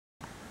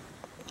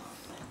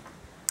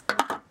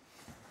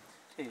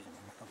Excuse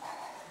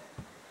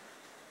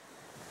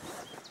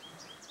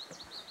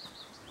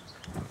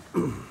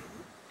me.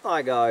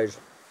 Hi guys,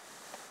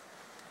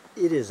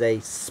 it is a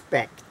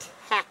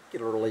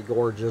spectacularly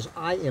gorgeous,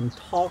 I am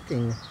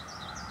talking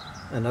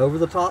an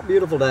over-the-top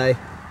beautiful day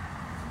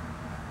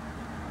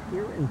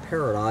here in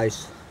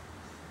paradise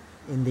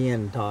in the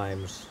end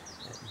times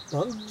at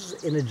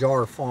Bugs in a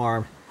Jar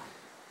Farm.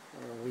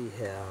 We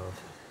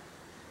have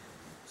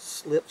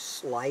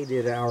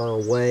slided our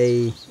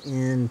way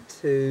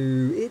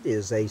into, it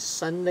is a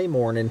Sunday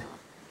morning,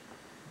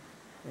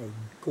 a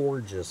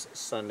gorgeous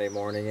Sunday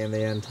morning in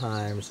the end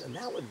times, and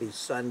that would be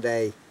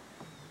Sunday,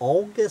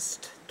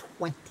 August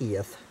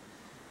 20th,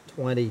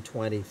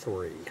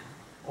 2023.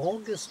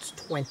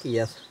 August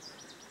 20th.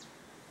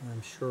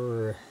 I'm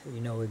sure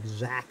you know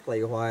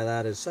exactly why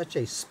that is such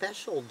a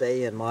special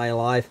day in my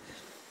life.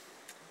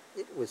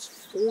 It was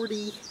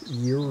 40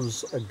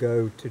 years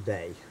ago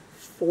today.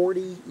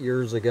 40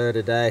 years ago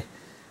today,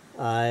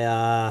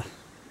 I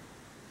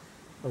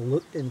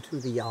looked into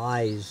the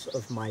eyes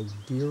of my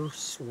dear,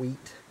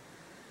 sweet,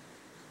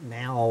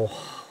 now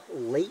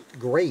late,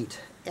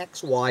 great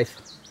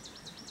ex-wife.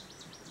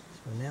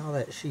 So now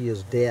that she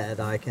is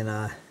dead, I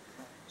can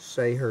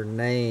say her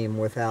name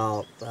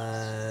without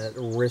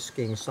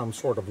risking some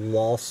sort of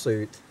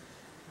lawsuit.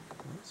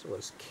 This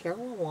was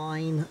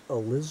Caroline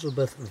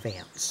Elizabeth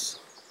Vance.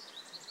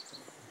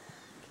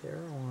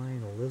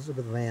 Caroline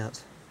Elizabeth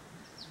Vance.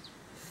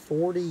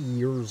 40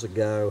 years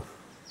ago,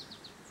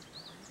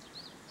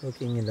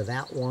 looking into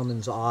that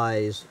woman's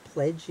eyes,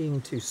 pledging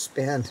to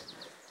spend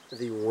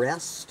the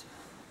rest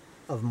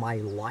of my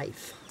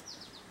life,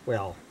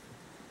 well,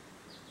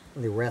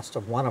 the rest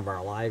of one of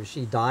our lives.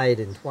 She died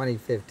in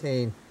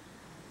 2015,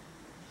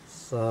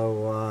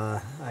 so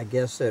I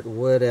guess it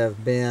would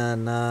have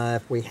been,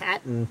 if we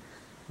hadn't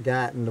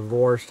gotten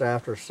divorced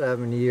after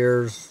 7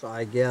 years,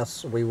 I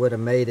guess we would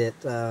have made it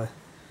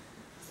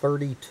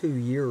 32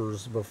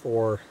 years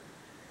before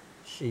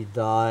she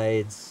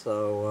died.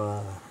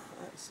 So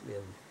let's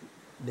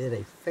bid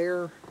a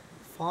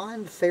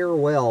fond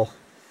farewell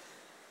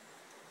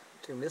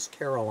to Miss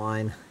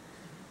Caroline.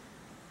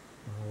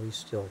 We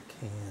still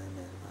can.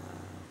 And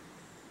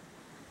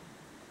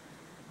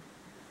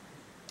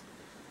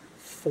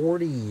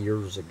 40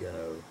 years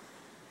ago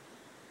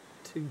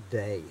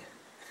today,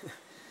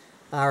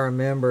 I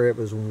remember it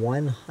was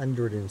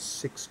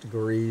 106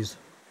 degrees.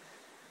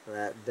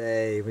 That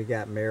day we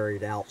got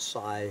married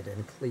outside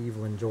in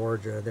Cleveland,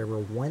 Georgia. There were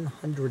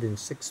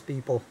 106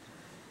 people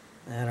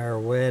at our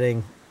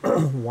wedding,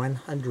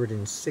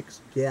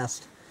 106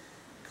 guests,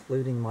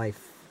 including my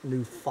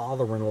new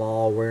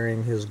father-in-law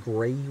wearing his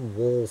gray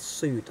wool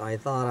suit. I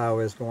thought I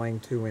was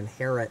going to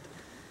inherit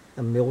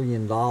 $1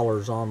 million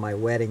on my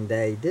wedding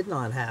day. Did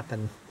not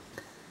happen,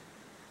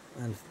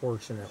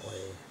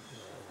 unfortunately.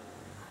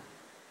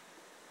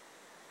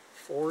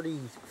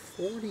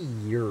 40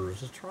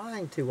 years,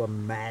 trying to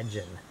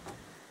imagine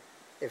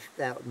if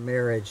that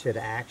marriage had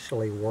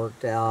actually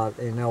worked out.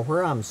 You know,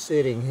 where I'm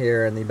sitting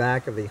here in the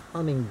back of the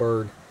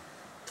Hummingbird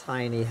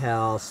tiny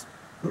house,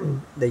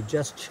 they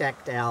just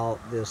checked out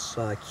this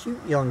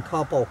cute young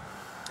couple.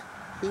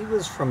 He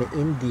was from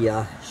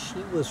India,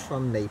 she was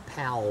from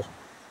Nepal.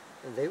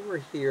 They were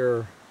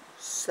here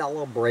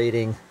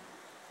celebrating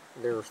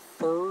their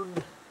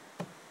third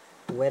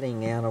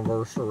wedding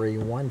anniversary,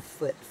 1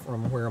 foot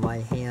from where my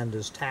hand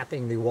is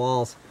tapping the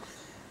walls.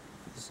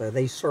 So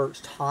they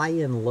searched high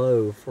and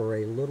low for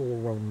a little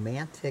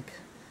romantic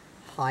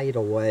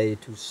hideaway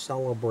to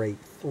celebrate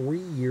 3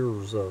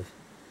 years of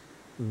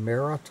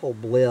marital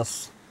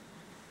bliss.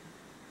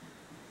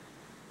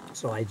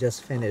 So I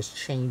just finished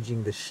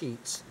changing the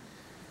sheets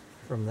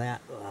from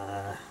that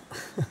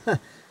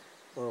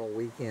little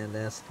weekend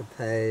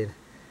escapade.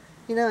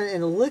 You know,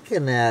 and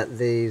looking at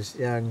these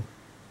young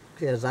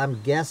kids,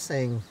 I'm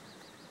guessing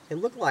it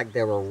looked like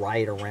they were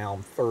right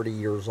around 30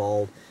 years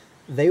old.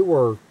 They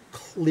were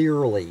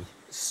clearly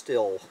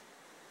still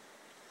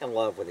in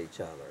love with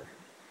each other.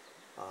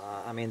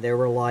 I mean, they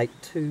were like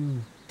two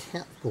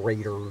 10th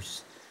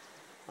graders,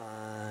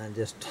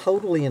 just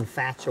totally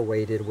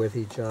infatuated with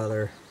each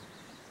other.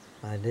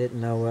 I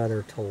didn't know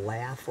whether to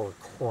laugh or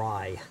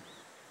cry.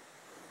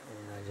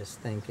 And I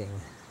just thinking,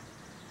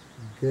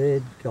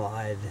 good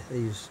God,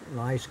 these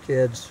nice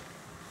kids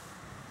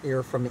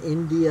here from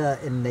India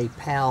and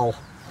Nepal,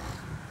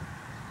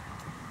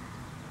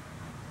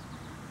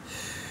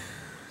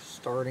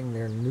 starting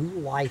their new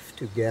life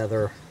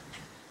together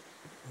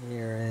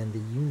here in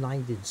the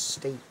United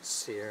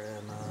States here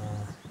in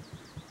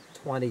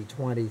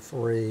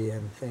 2023,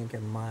 and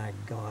thinking, my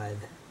God.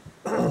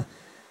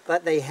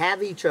 But they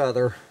have each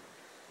other.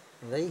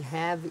 They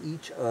have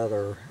each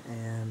other,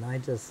 and I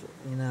just,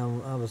 you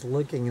know, I was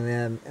looking at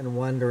them and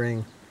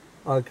wondering,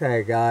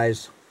 okay,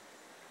 guys,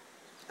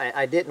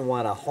 I didn't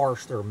want to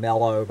harsh their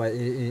mellow, but,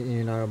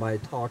 you know, by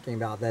talking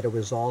about that it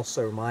was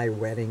also my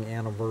wedding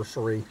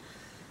anniversary.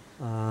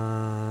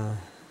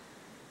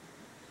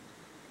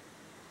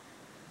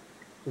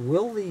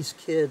 Will these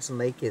kids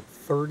make it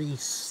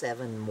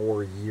 37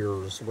 more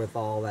years with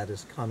all that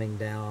is coming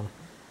down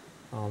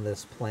on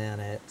this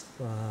planet.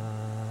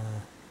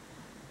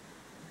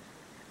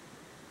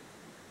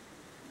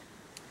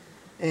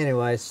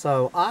 Anyway,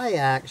 so I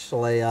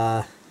actually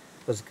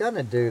was going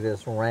to do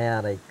this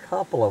rant a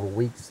couple of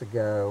weeks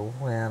ago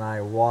when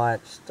I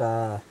watched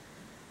a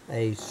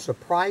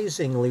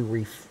surprisingly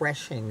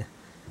refreshing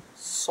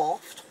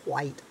Soft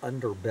White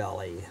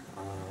Underbelly,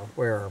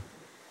 where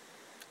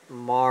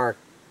Mark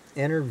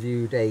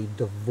interviewed a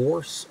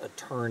divorce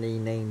attorney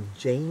named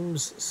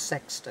James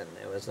Sexton.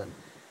 It was an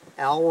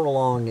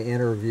hour-long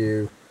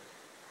interview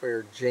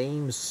where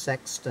James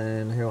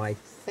Sexton, who I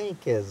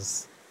think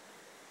is,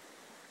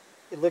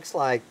 he looks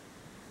like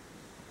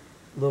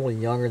a little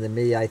younger than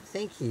me. I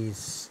think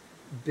he's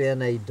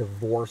been a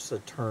divorce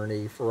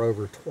attorney for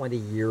over 20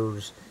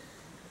 years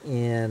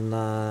in,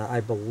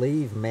 I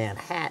believe,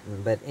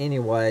 Manhattan. But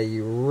anyway,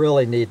 you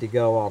really need to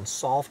go on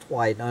Soft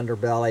White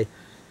Underbelly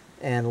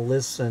and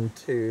listen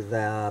to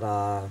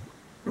that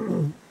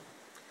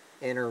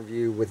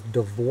interview with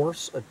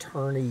divorce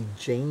attorney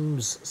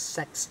James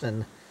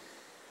Sexton,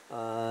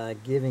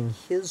 giving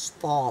his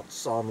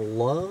thoughts on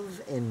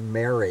love and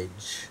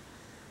marriage.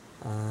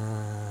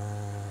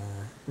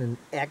 An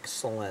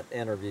excellent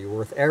interview,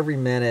 worth every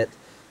minute,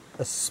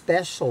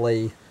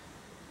 especially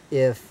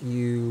if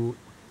you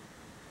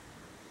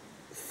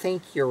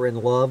think you're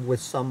in love with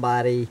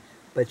somebody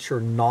but you're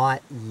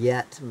not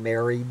yet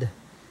married.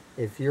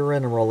 If you're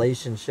in a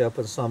relationship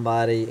with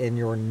somebody and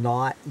you're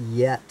not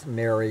yet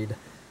married,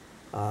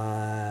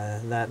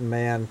 that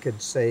man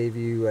could save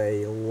you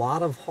a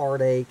lot of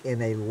heartache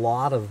and a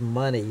lot of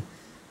money.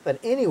 But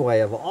anyway,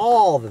 of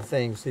all the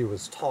things he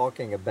was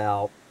talking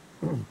about,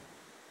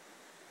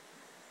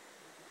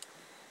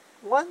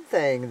 one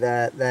thing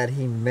that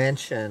he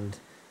mentioned,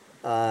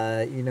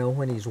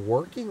 when he's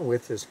working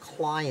with his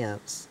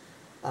clients,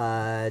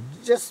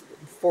 just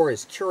for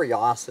his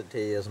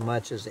curiosity as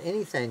much as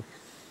anything,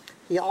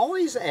 he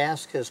always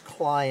asks his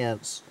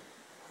clients,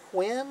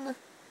 when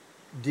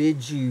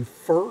did you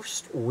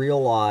first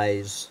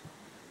realize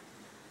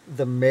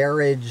the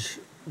marriage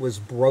was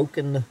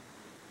broken?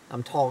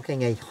 I'm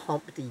talking a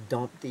Humpty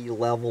Dumpty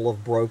level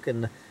of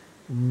broken,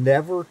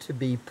 never to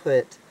be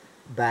put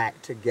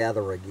back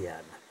together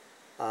again.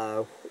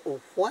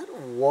 What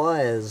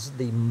was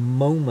the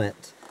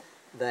moment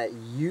that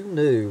you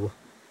knew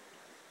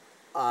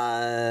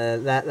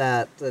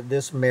that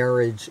this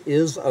marriage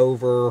is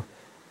over?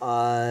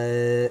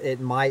 It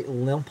might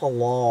limp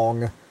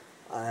along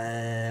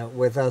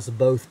with us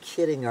both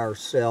kidding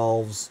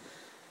ourselves,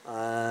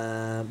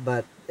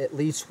 but at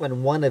least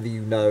when one of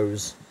you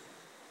knows,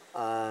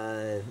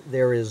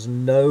 there is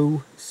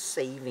no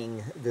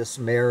saving this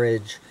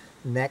marriage.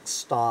 Next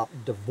stop,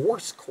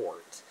 divorce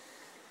court.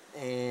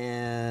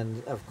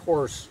 And of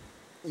course,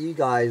 you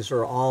guys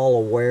are all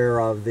aware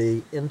of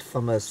the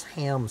infamous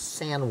ham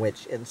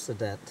sandwich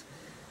incident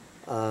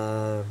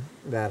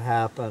that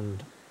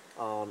happened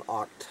on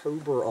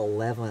October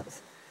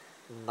 11th,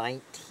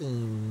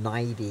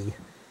 1990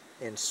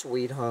 in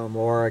Sweet Home,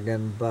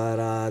 Oregon.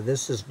 But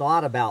this is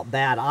not about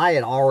that. I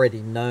had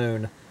already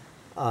known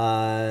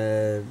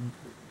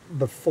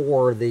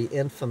before the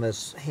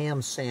infamous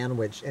ham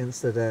sandwich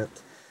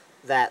incident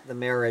that the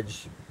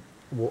marriage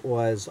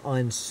was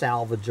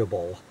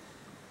unsalvageable,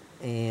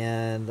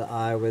 and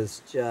I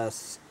was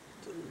just,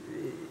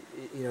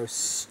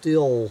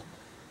 still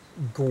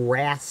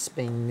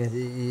grasping,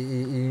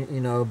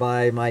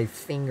 by my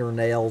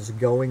fingernails,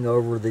 going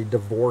over the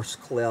divorce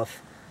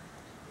cliff,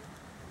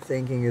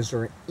 thinking, is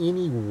there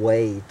any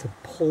way to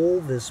pull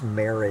this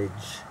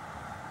marriage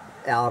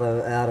out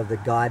of the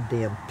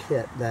goddamn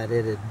pit that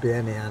it had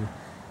been in?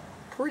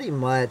 Pretty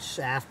much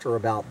after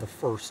about the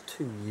first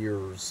 2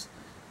 years.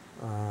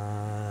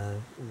 I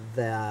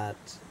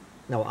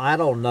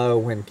don't know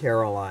when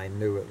Caroline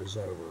knew it was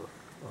over.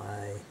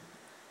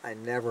 I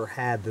never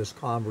had this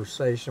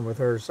conversation with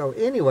her. So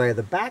anyway,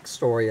 the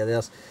backstory of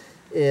this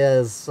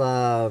is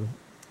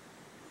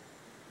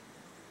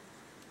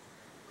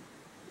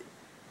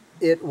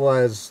it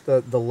was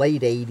the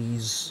late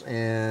 80s,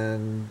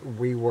 and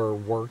we were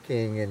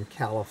working in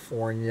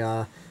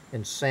California.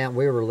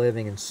 We were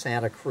living in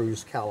Santa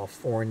Cruz,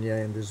 California,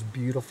 in this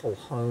beautiful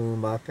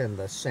home up in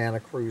the Santa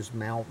Cruz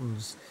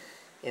Mountains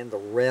in the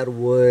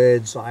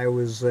redwoods. I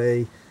was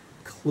a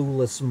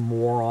clueless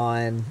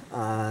moron,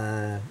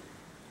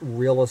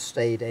 real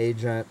estate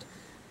agent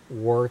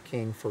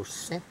working for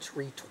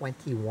Century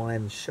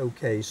 21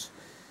 Showcase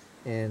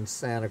in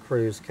Santa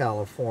Cruz,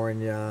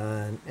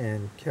 California,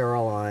 and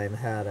Caroline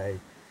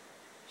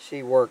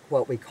she worked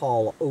what we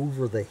call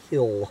over the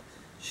hill.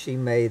 She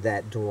made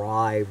that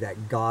drive,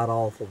 that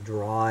god-awful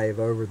drive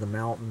over the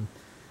mountain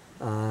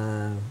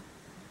to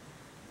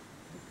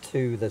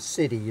the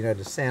city,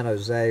 to San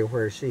Jose,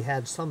 where she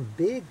had some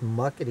big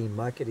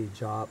muckety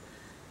job,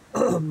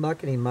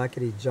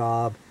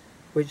 job,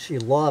 which she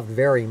loved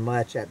very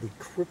much, at the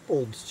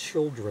Crippled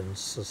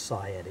Children's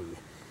Society.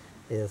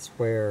 Is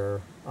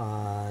where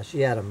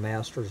she had a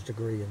master's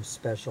degree in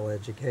special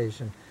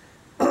education.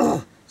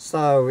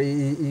 So,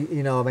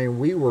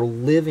 we were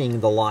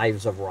living the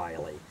lives of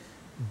Riley.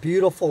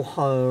 Beautiful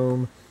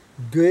home,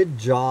 good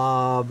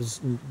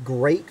jobs,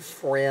 great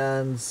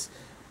friends,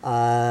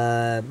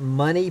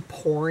 money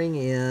pouring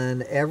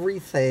in,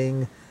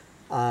 everything.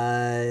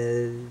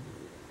 Uh,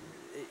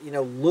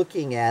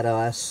 Looking at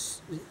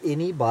us,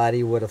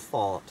 anybody would have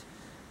thought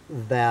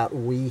that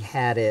we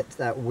had it,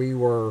 that we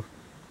were,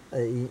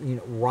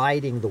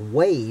 riding the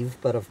wave.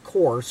 But of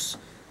course,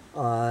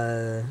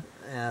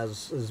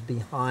 as is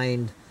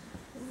behind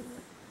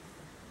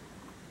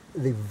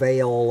the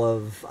veil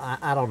of,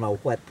 I don't know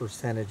what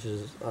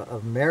percentages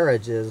of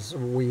marriages,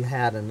 we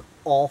had an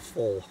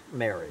awful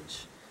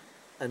marriage,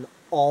 an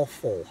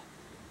awful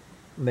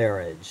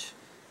marriage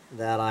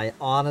that I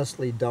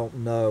honestly don't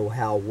know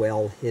how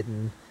well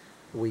hidden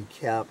we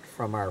kept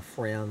from our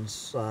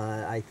friends.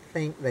 I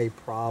think they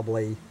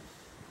probably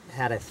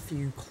had a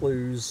few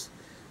clues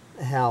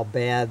how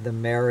bad the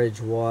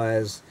marriage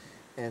was,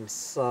 and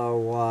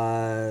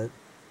so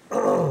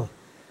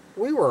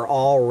we were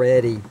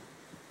already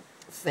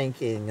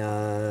thinking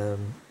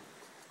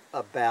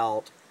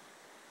about,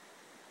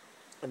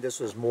 and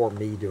this was more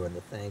me doing the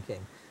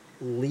thinking,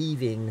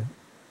 leaving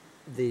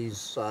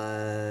this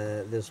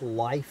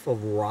life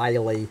of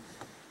Riley,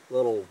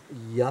 little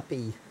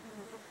yuppie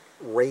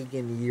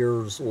Reagan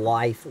years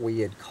life we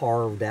had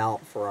carved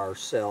out for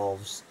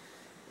ourselves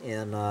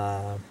in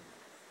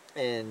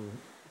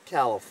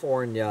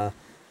California,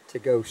 to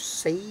go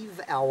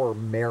save our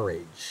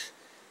marriage.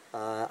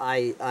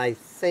 I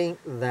think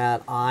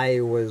that I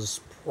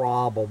was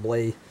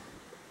probably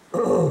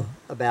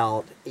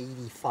about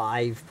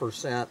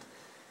 85%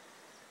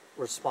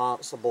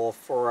 responsible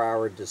for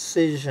our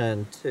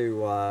decision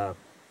to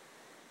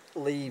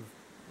leave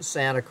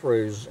Santa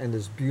Cruz and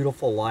this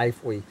beautiful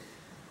life we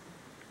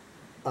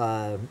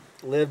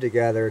lived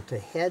together, to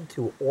head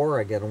to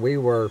Oregon. We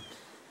were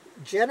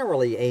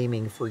generally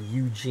aiming for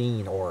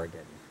Eugene,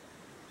 Oregon.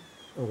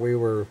 We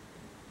were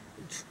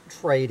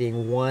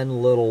trading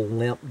one little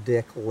limp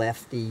dick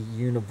lefty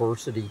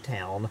university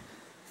town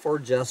for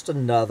just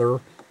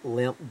another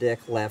limp dick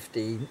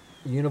lefty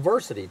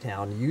university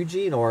town,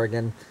 Eugene,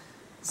 Oregon.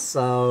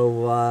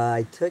 So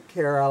I took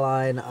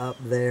Caroline up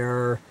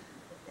there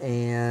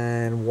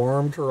and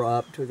warmed her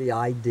up to the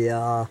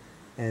idea,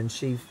 and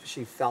she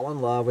fell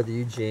in love with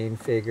Eugene.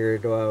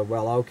 Figured,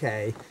 well,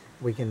 okay,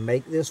 we can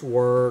make this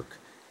work,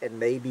 and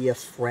maybe a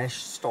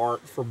fresh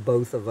start for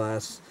both of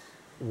us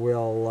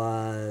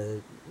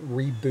will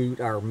reboot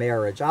our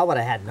marriage. I would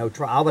have had no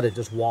trouble. I would have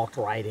just walked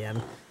right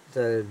in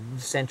to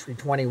Century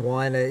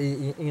 21,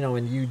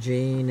 in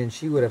Eugene, and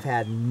she would have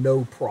had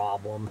no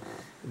problem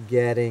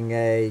getting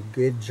a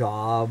good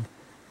job,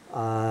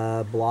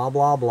 blah,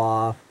 blah,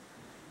 blah.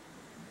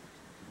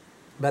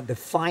 But the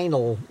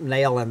final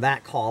nail in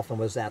that coffin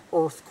was that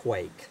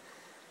earthquake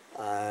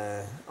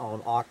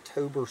on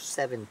October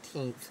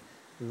 17th,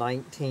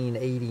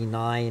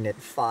 1989 at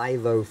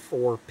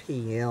 5:04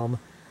 p.m.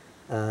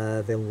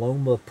 The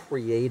Loma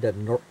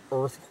Prieta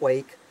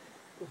earthquake,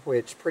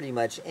 which pretty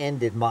much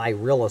ended my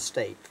real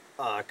estate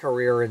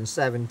career in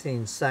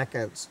 17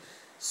 seconds.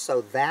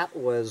 So that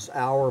was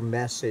our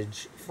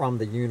message from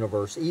the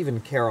universe. Even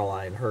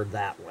Caroline heard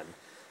that one.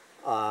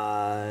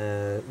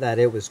 That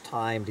it was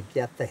time to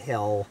get the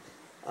hell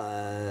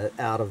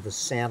out of the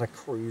Santa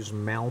Cruz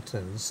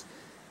mountains.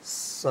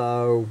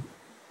 So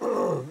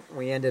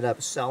we ended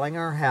up selling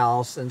our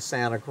house in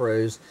Santa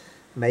Cruz,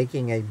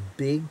 making a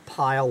big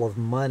pile of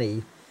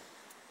money,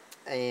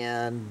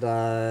 and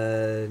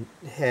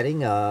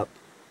heading up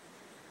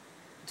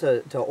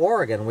to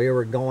Oregon. We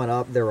were going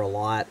up there a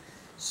lot.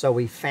 So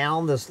we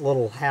found this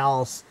little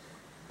house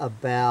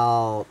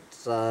about,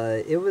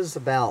 it was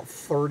about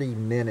 30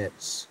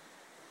 minutes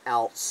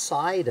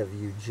outside of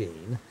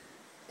Eugene,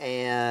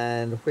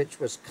 and which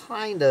was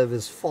kind of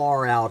as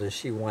far out as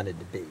she wanted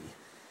to be.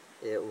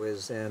 It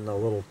was in a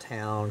little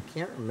town,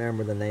 can't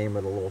remember the name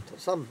of the little,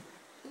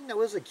 it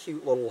was a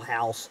cute little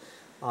house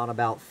on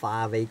about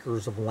 5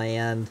 acres of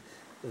land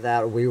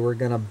that we were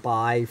going to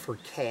buy for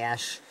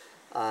cash,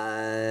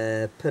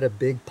 put a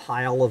big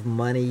pile of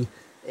money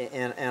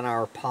in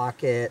our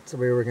pocket.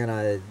 We were going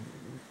to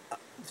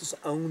just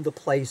own the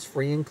place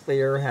free and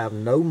clear, have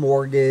no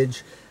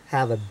mortgage,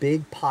 have a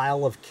big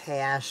pile of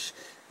cash.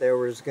 There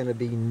was going to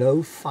be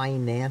no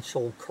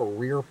financial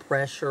career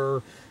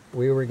pressure.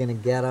 We were going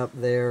to get up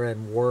there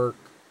and work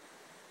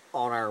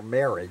on our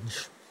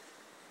marriage.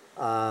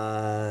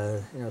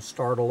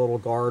 Start a little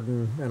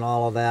garden and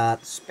all of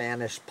that.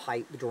 Spanish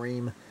pipe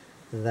dream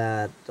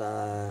that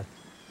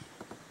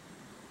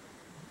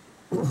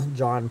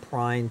John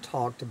Prine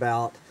talked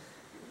about.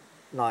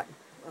 Not,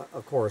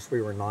 of course,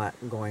 we were not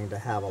going to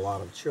have a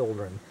lot of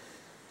children.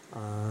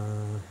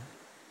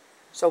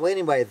 So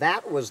anyway,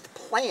 that was the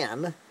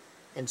plan.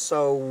 And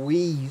so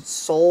we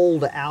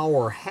sold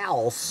our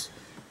house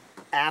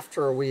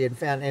after we had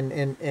found, and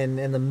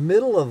in the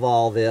middle of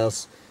all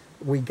this,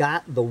 we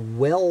got the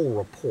well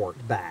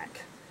report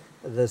back.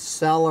 The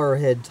seller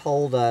had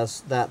told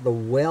us that the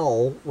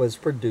well was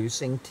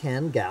producing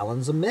 10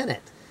 gallons a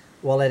minute.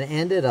 Well, it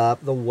ended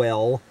up the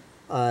well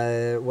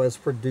was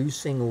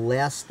producing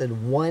less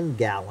than 1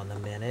 gallon a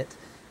minute.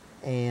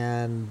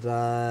 and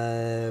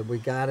we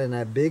got in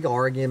a big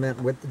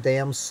argument with the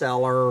damn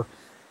seller,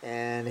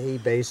 and he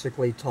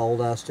basically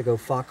told us to go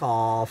fuck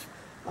off.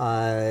 We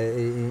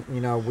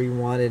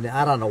wanted,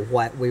 I don't know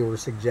what we were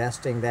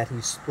suggesting, that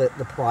he split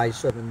the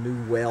price of a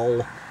new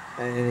well.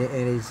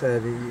 And he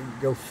said,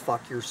 go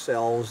fuck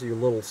yourselves, you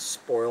little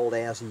spoiled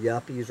ass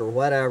yuppies or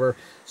whatever.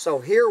 So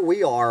here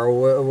we are,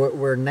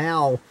 we're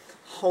now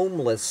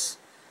homeless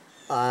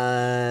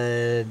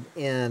in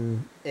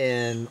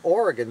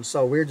Oregon.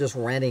 So we're just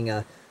renting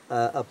a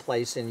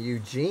place in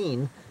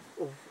Eugene,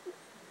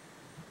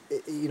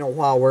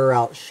 while we're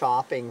out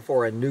shopping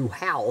for a new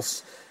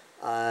house,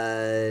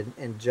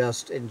 and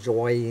just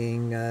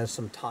enjoying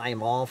some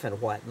time off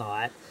and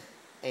whatnot.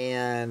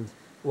 And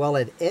well,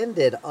 it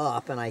ended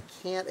up, and I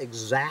can't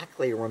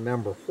exactly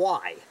remember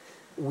why,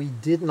 we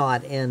did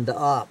not end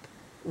up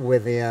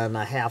within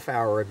a half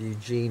hour of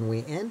Eugene.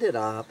 We ended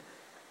up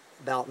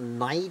about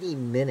 90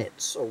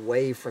 minutes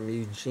away from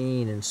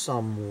Eugene in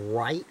some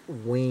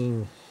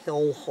right-wing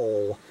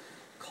hellhole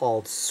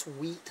called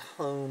Sweet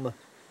Home,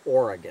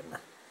 Oregon.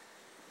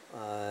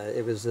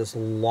 It was this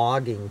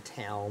logging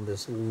town,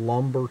 this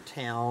lumber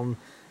town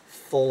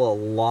full of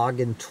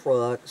logging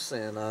trucks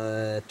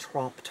and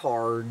Trump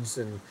tards.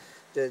 And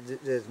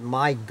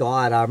my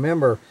God, I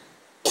remember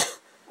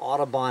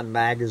Audubon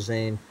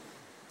magazine,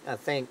 I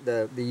think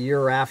the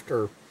year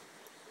after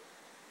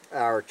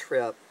our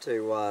trip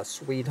to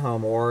Sweet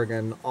Home,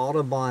 Oregon,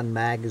 Audubon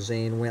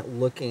magazine went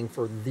looking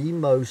for the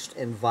most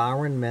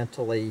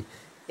environmentally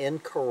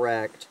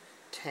incorrect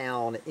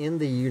town in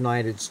the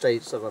United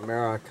States of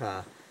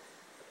America.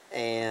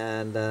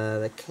 And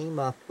they came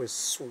up with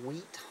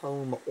Sweet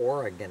Home,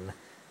 Oregon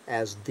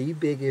as the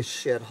biggest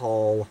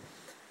shithole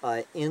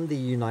in the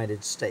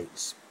United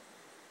States.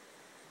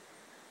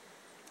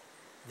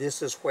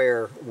 This is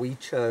where we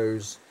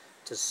chose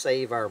to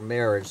save our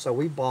marriage. So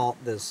we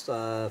bought this.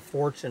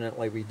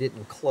 Fortunately, we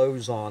didn't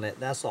close on it.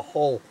 That's a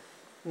whole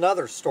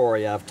another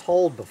story I've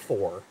told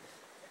before.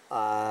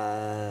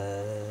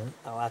 I'll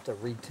have to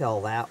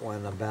retell that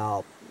one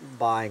about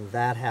buying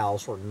that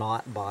house or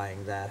not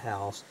buying that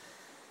house.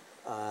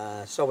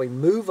 So we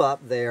move up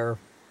there,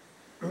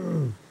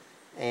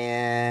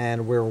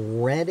 and we're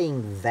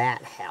renting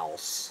that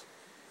house.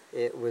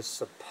 It was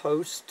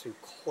supposed to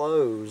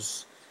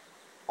close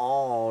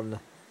on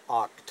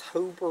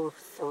October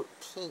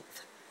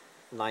 13th,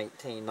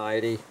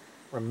 1990.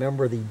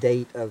 Remember, the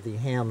date of the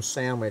ham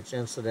sandwich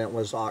incident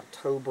was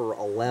October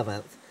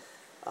 11th.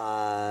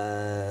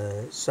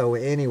 So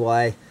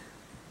anyway,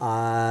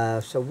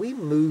 so we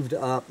moved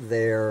up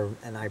there,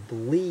 and I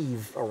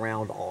believe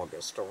around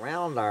August,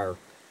 around our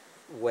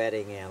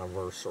wedding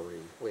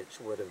anniversary,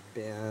 which would have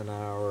been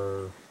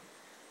our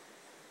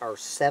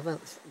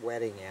 7th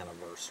wedding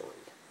anniversary.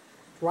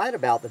 Right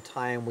about the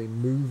time we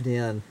moved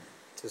in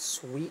to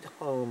Sweet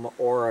Home,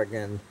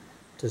 Oregon,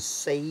 to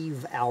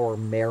save our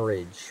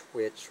marriage,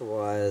 which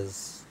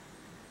was,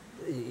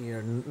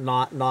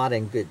 not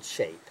in good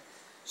shape.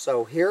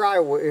 So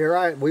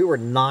we were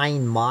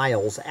 9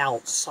 miles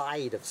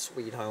outside of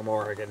Sweet Home,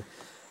 Oregon.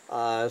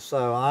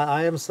 So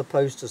I am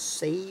supposed to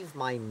save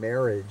my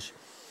marriage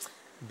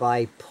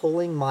by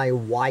pulling my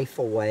wife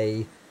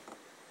away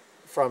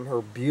from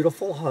her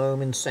beautiful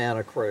home in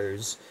Santa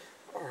Cruz,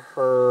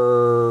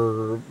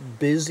 her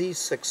busy,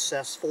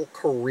 successful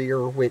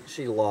career, which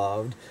she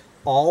loved,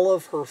 all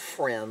of her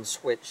friends,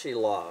 which she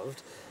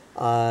loved,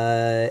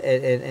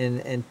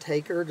 and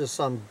take her to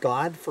some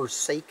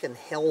godforsaken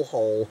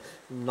hellhole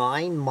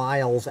 9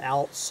 miles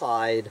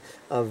outside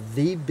of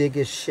the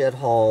biggest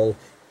shithole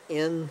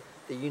in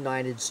the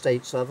United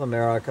States of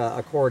America,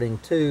 according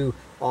to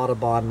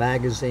Audubon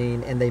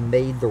magazine, and they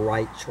made the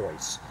right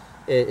choice.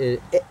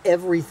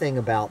 Everything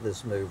about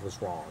this move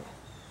was wrong.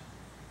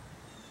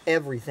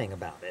 Everything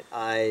about it.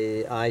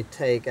 I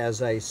take,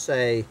 as I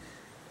say,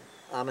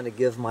 I'm going to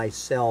give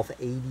myself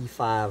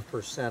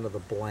 85% of the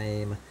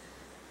blame.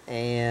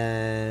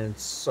 And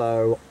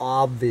so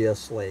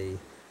obviously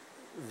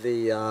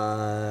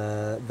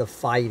the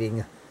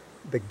fighting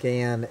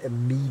began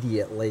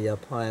immediately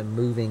upon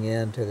moving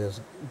into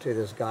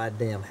this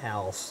goddamn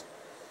house.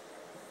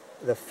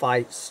 The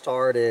fight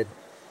started,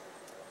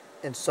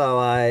 and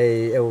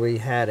so we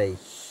had a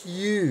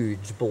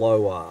huge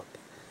blow up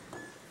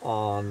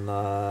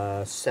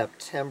on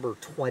September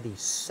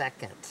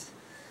 22nd,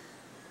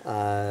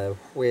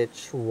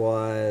 which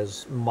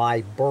was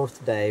my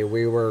birthday.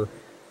 We were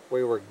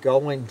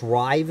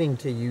driving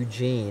to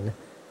Eugene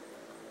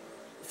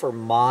for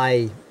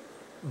my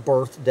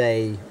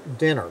birthday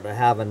dinner, to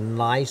have a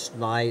nice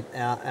night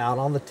out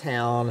on the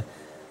town,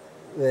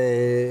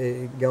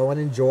 go and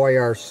enjoy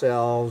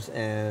ourselves,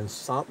 and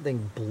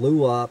something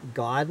blew up,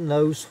 God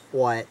knows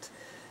what,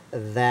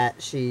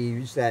 that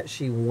she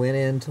went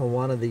into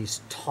one of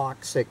these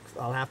toxic,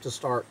 I'll have to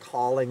start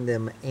calling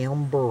them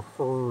Amber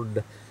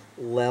Heard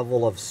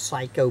level of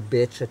psycho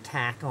bitch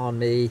attack on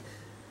me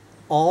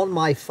on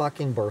my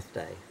fucking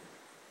birthday.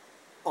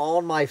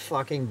 On my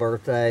fucking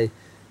birthday,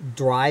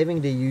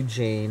 driving to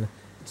Eugene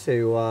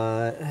to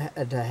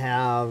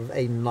have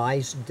a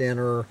nice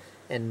dinner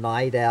and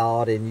night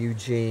out in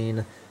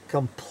Eugene,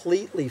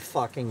 completely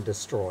fucking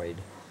destroyed.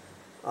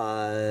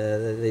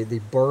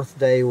 The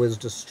birthday was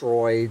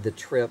destroyed, the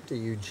trip to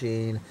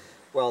Eugene.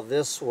 Well,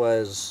 this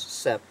was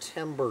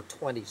September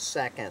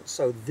 22nd,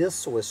 so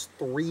this was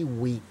 3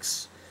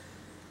 weeks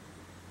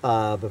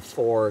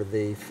before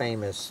the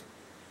famous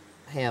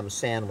ham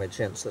sandwich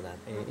incident,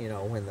 you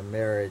know, when the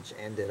marriage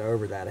ended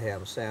over that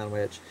ham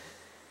sandwich.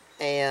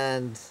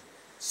 And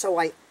so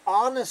I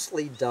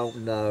honestly don't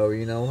know,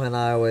 you know, when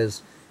I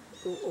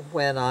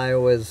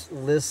was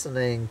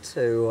listening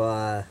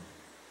to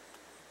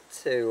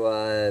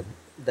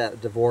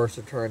that divorce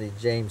attorney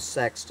James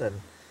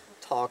Sexton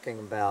talking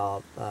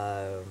about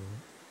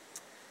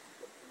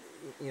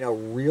you know,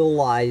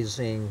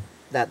 realizing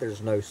that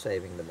there's no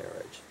saving the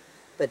marriage.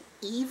 But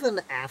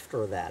even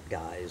after that,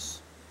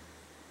 guys,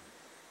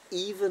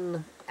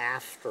 even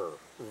after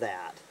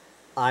that,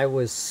 I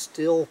was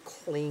still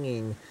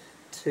clinging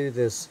to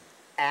this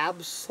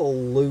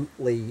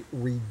absolutely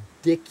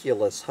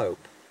ridiculous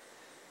hope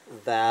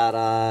that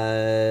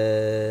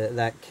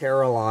that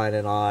Caroline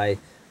and I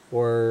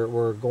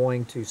were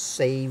going to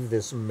save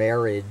this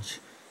marriage,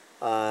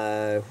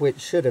 which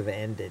should have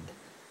ended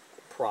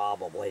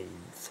probably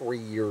 3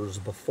 years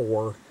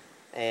before,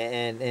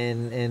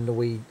 and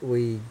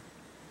we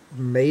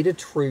made a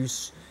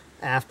truce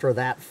after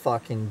that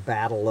fucking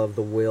battle of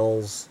the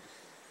wills,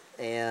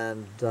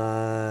 and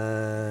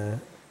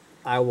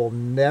I will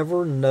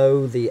never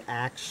know the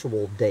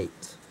actual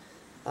date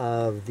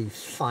of the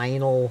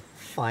final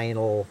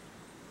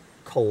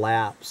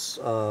collapse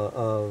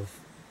of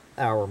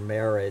our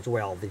marriage.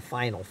 Well, the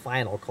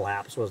final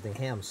collapse was the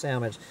ham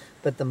sandwich,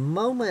 but the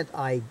moment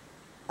I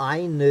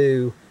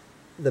knew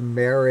the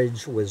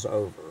marriage was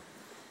over,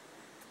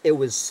 it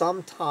was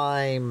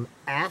sometime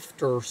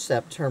after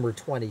September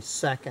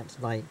 22nd,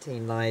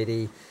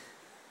 1990,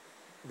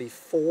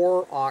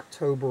 before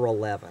October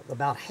 11th,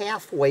 about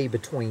halfway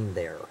between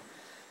there.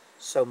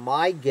 So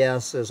my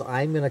guess is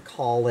I'm going to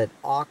call it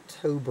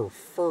October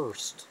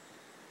 1st,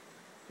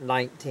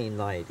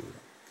 1990.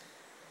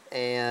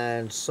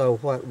 And so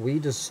what we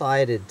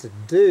decided to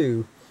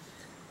do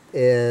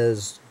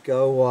is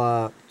go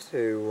up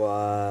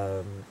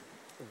to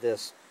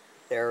this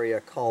area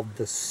called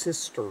the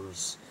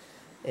Sisters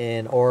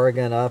in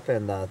Oregon, up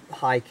in the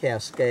high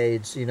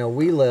Cascades. You know,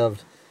 we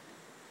lived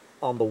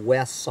on the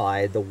west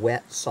side, the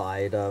wet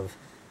side of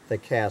the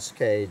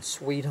Cascades.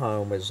 Sweet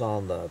Home is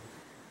on the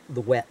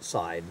wet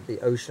side, the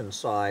ocean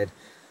side.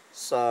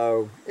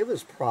 So it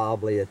was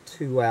probably a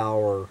 2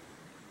 or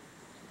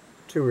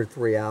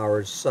 3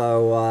 hours.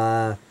 So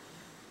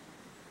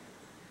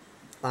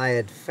I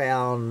had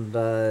found,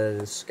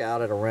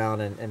 scouted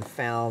around and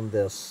found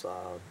this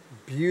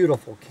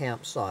beautiful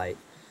campsite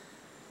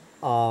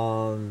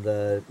on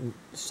the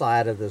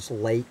side of this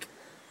lake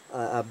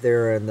up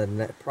there in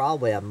the,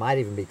 probably it might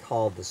even be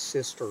called the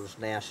Sisters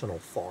National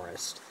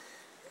Forest.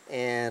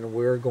 And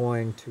we're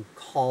going to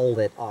call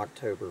it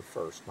October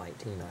 1st,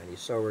 1990.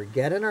 So we're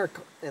getting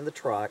in the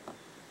truck.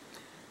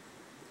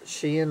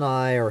 She and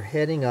I are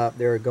heading up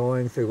there,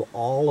 going through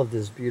all of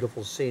this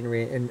beautiful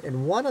scenery.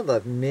 And one of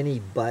the many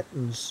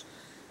buttons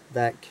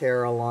that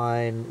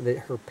Caroline,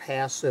 her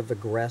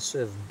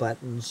passive-aggressive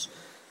buttons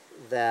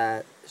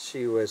that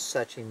she was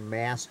such a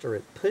master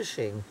at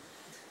pushing,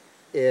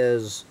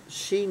 is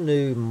she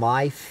knew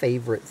my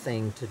favorite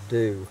thing to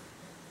do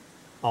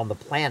on the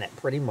planet,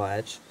 pretty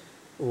much,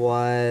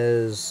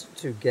 was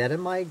to get in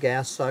my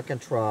gas-sucking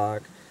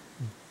truck,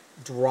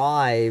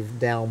 drive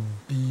down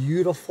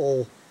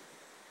beautiful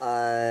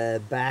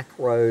back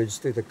roads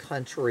through the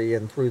country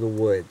and through the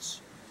woods.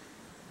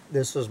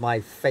 This was my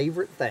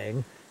favorite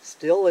thing,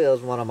 still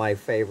is one of my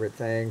favorite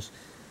things.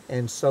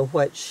 And so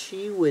what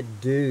she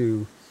would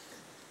do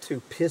to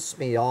piss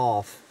me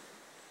off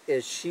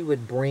is she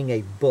would bring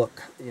a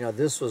book. You know,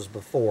 this was,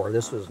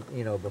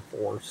 you know,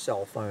 before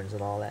cell phones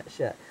and all that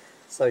shit.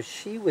 So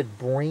she would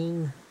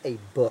bring a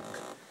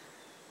book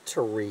to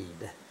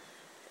read.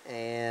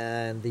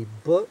 And the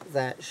book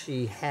that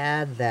she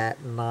had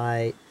that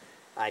night,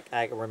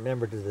 I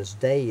remember to this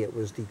day, it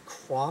was the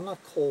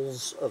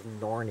Chronicles of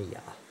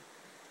Narnia.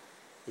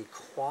 The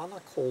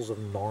Chronicles of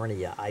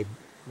Narnia.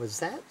 Was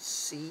that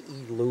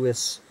C.E.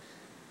 Lewis,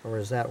 or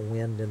is that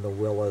Wind in the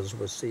Willows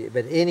with C.E.?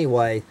 But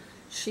anyway,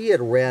 she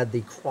had read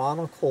the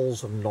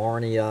Chronicles of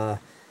Narnia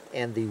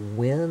and the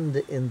Wind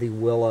in the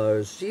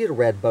Willows. She had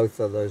read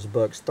both of those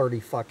books 30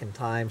 fucking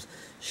times.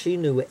 She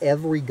knew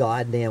every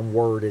goddamn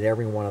word in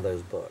every one of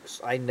those books.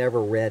 I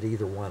never read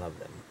either one of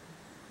them.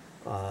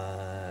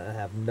 I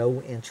have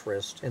no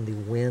interest in the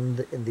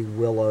Wind in the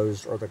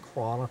Willows or the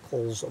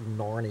Chronicles of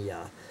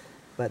Narnia.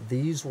 But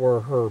these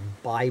were her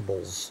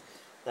Bibles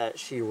that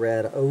she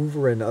read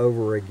over and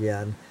over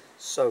again.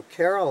 So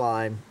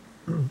Caroline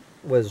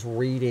was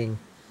reading,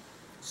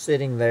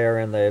 sitting there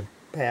in the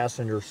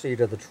passenger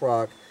seat of the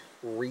truck,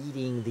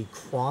 reading the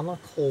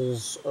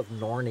Chronicles of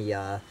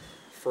Narnia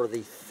for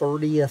the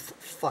 30th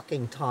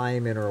fucking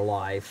time in her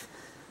life,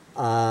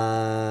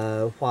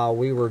 while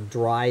we were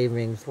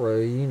driving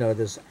through, you know,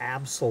 this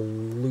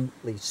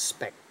absolutely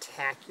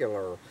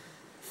spectacular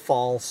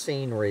fall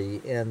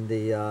scenery in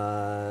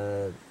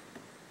the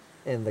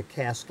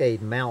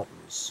Cascade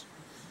Mountains.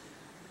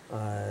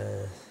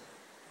 Uh,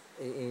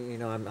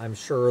 I'm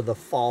sure the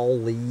fall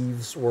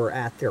leaves were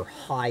at their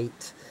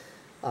height.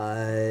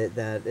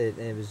 That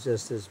it was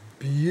just this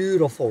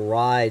beautiful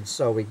ride.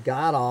 So we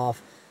got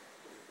off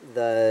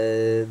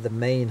the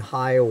main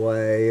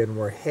highway and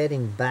we're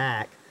heading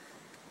back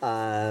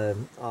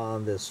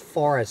on this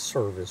Forest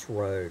Service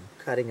road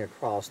cutting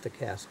across the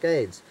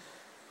Cascades.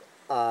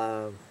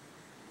 Uh,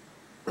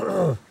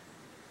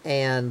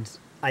 and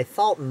I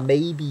thought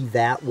maybe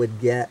that would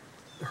get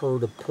her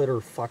to put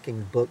her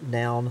fucking book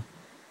down.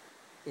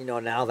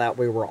 Now that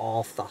we were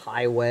off the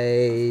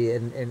highway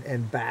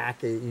and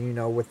back,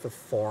 with the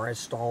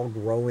forest all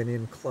growing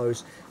in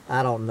close.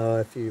 I don't know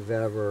if you've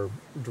ever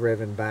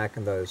driven back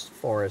in those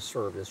Forest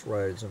Service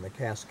roads in the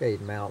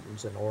Cascade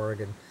Mountains in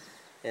Oregon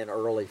in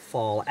early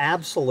fall.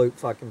 Absolute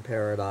fucking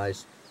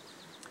paradise.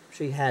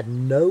 She had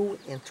no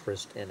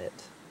interest in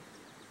it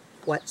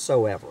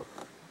whatsoever.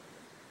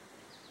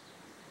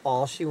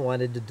 All she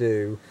wanted to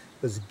do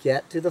was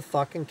get to the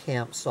fucking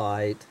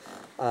campsite,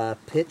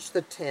 pitch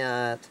the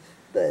tent,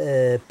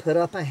 put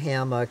up a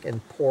hammock,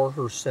 and pour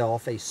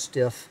herself a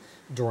stiff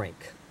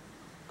drink.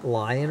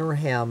 Lie in her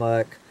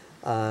hammock,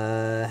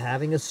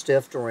 having a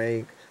stiff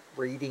drink,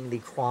 reading the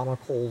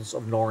Chronicles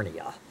of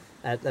Narnia.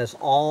 That's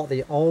all,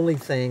 the only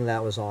thing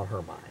that was on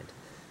her mind.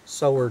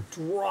 So we're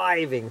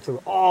driving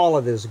through all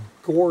of this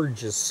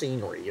gorgeous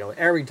scenery.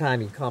 Every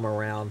time you come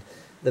around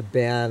the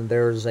bend,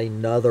 there's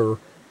another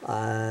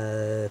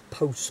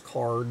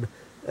postcard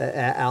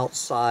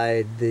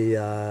outside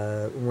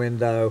the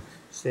window,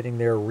 sitting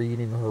there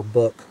reading her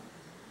book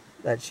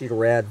that she'd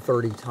read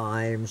 30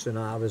 times, and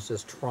I was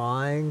just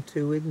trying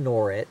to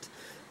ignore it.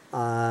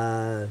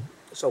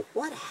 So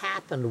what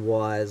happened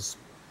was,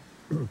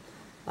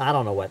 I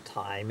don't know what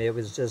time, it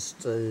was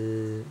just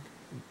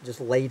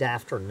late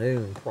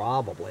afternoon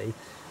probably.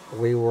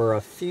 We were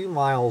a few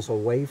miles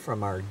away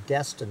from our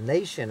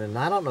destination, and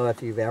I don't know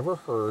if you've ever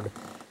heard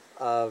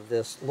of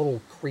this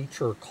little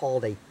creature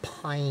called a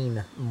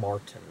pine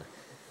marten.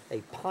 A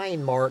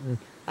pine marten,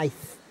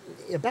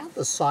 about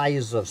the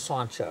size of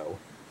Sancho,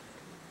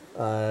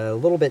 a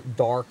little bit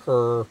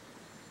darker,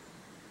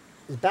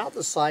 about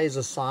the size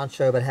of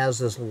Sancho, but has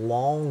this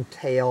long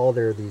tail.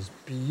 They're these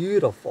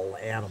beautiful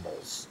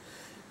animals.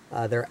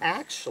 They're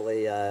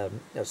actually a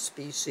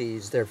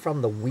species, they're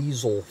from the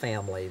weasel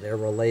family. They're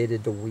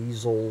related to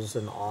weasels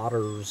and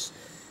otters,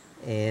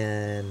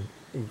 and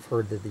you've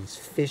heard of these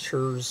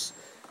fishers.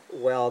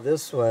 Well,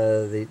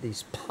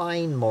 these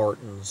pine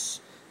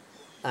martens,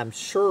 I'm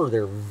sure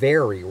they're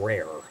very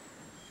rare.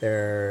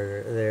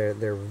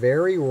 They're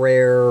very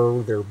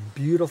rare. They're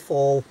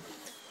beautiful.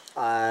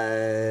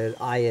 I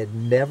had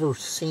never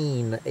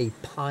seen a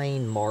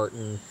pine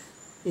marten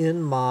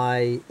in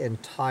my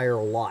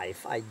entire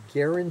life. I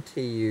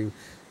guarantee you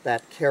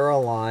that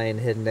Caroline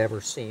had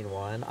never seen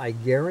one. I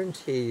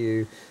guarantee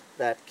you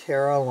that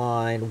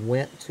Caroline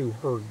went to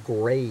her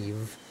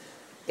grave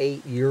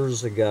 8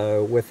 years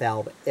ago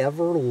without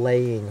ever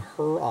laying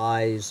her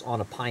eyes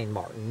on a pine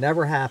marten.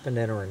 Never happened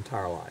in her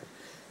entire life.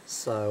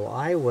 So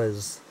I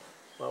was,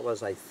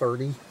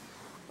 30?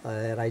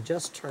 And I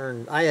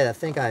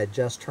think I had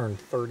just turned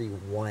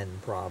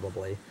 31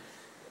 probably,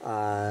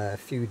 a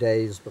few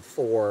days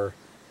before.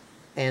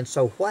 And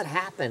so what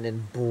happened,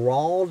 in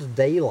broad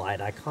daylight,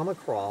 I come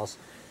across,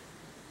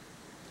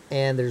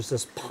 and there's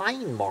this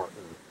pine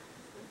marten,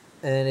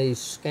 and he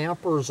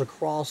scampers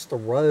across the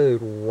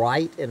road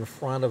right in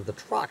front of the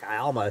truck. I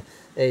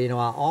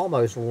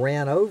almost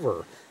ran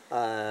over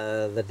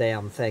the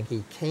damn thing.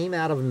 He came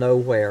out of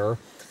nowhere,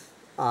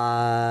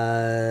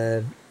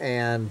 and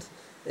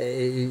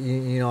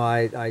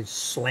I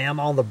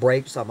slam on the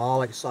brakes. I'm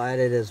all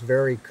excited. It's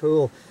very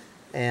cool,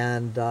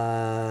 and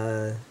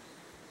of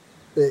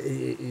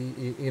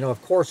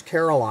course,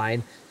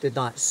 Caroline did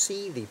not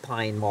see the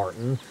pine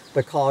marten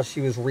because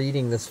she was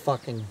reading this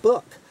fucking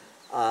book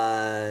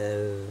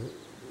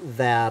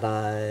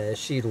that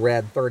she'd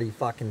read 30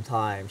 fucking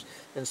times.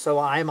 And so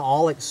I'm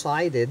all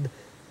excited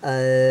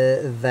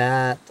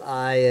that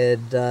I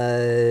had,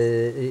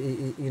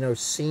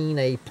 seen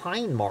a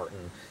pine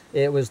marten.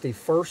 It was the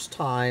first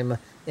time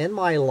in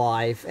my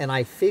life, and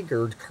I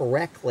figured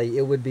correctly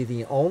it would be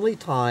the only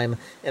time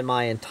in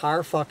my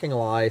entire fucking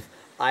life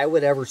I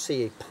would ever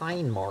see a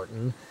pine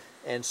marten.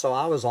 And so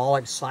I was all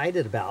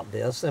excited about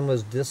this and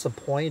was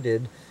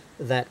disappointed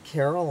that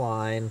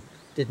Caroline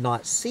did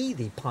not see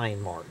the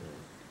pine marten.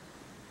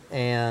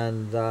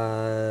 And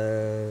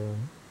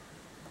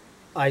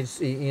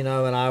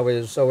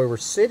so we were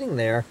sitting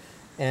there,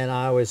 and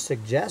I was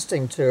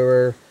suggesting to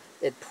her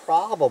it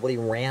probably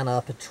ran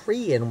up a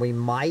tree, and we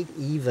might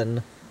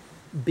even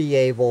be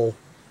able,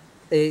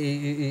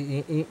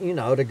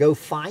 to go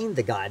find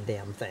the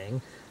goddamn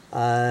thing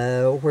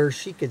where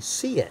she could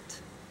see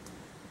it.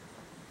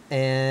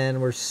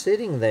 And we're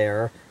sitting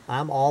there.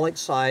 I'm all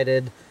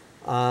excited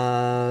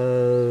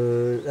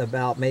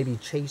about maybe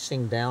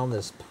chasing down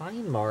this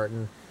pine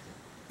marten,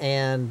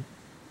 and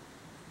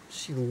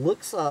she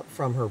looks up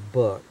from her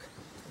book,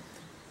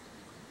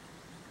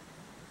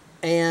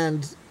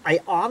 And I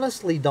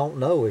honestly don't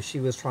know if she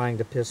was trying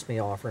to piss me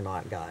off or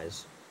not,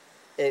 guys.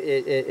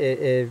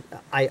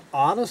 I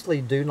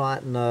honestly do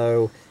not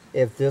know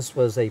if this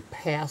was a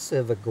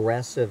passive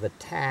aggressive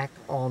attack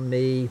on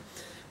me,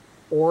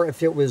 or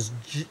if it was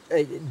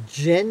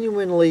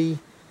genuinely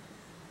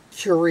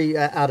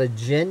out of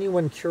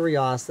genuine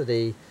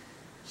curiosity.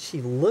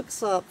 She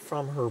looks up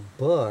from her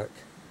book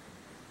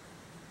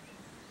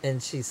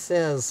and she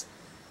says,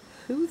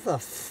 "Who the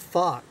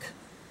fuck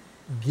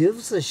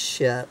gives a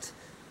shit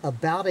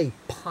about a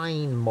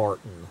pine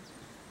marten?"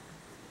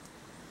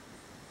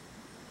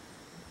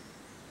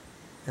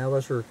 That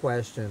was her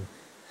question.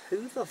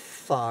 Who the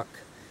fuck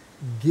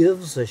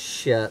gives a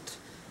shit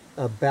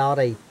about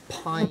a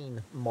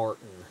pine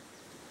marten?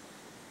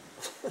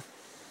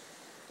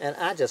 And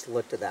I just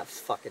looked at that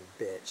fucking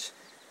bitch.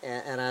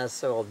 And I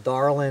said, "Well,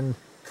 darling,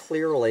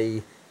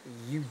 clearly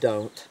you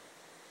don't."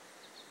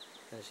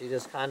 And she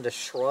just kind of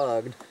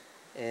shrugged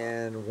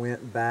and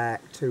went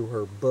back to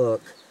her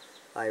book.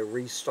 I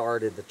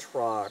restarted the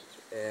truck,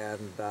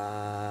 and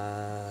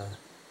that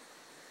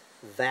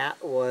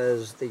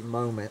was the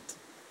moment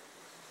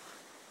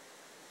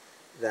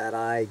that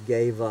I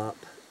gave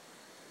up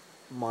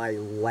my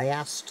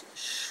last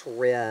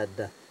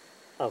shred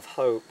of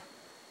hope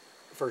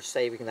for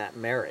saving that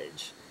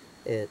marriage.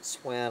 It's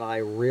when I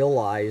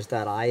realized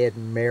that I had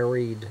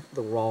married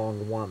the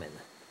wrong woman.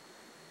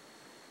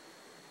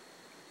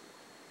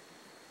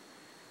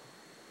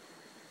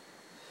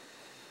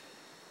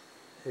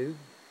 Who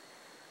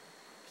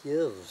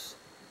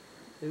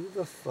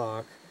the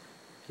fuck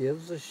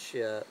gives a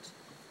shit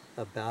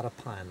about a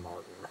pine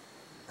marten?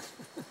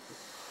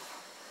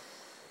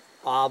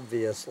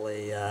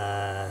 Obviously,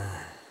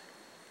 I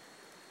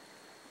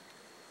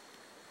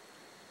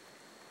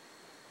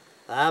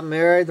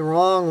married the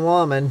wrong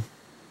woman.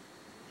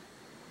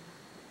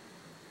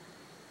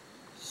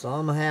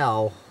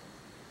 Somehow,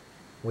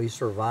 we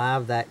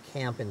survived that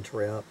camping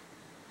trip.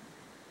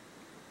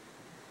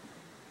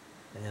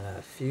 And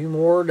a few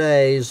more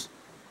days.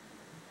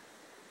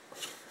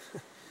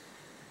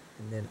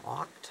 And then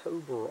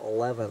October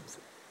 11th,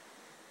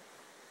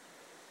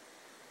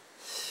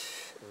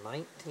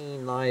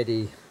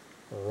 1990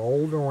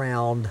 rolled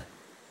around,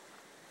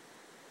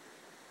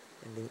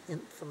 and the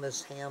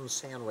infamous ham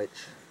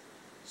sandwich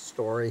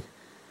story,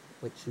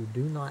 which you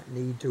do not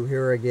need to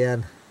hear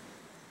again,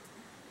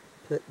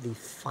 put the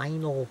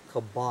final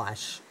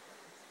kibosh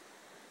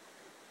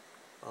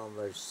on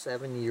those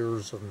 7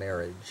 years of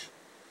marriage.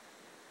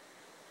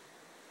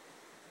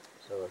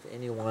 So if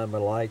anyone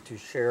would like to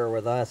share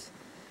with us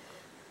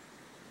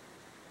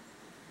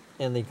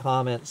in the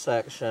comment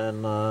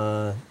section,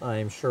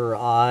 I'm sure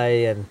I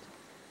and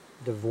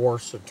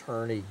divorce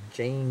attorney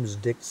James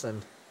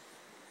Dixon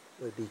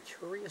would be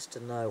curious to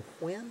know,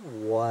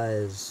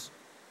 when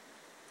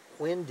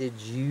did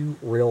you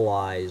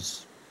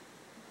realize,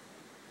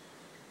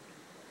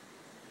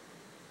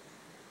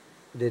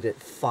 did it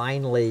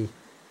finally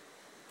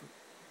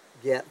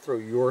get through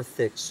your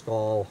thick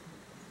skull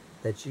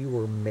that you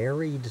were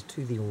married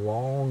to the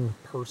wrong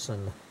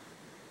person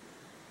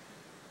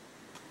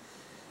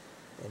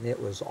and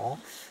it was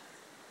off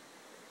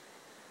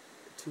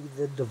to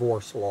the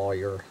divorce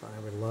lawyer? I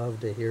would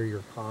love to hear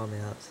your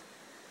comments.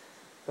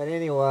 But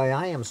anyway,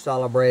 I am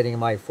celebrating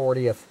my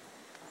 40th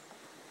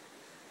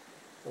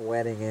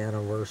wedding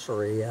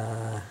anniversary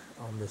on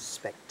this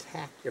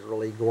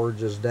spectacularly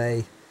gorgeous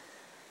day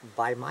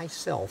by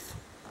myself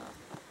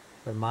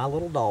with my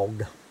little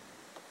dog.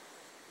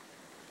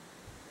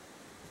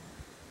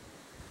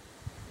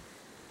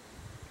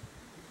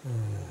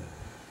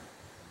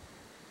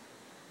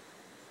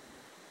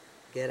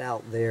 Get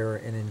out there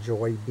and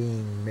enjoy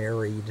being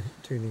married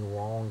to the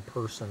wrong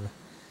person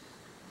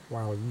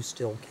while you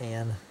still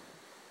can.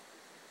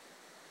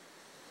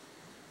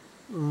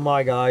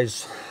 My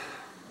guys.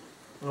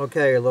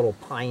 Okay, little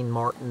pine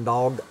marten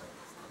dog.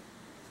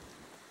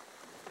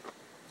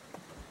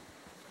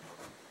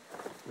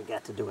 We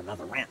got to do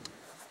another rant.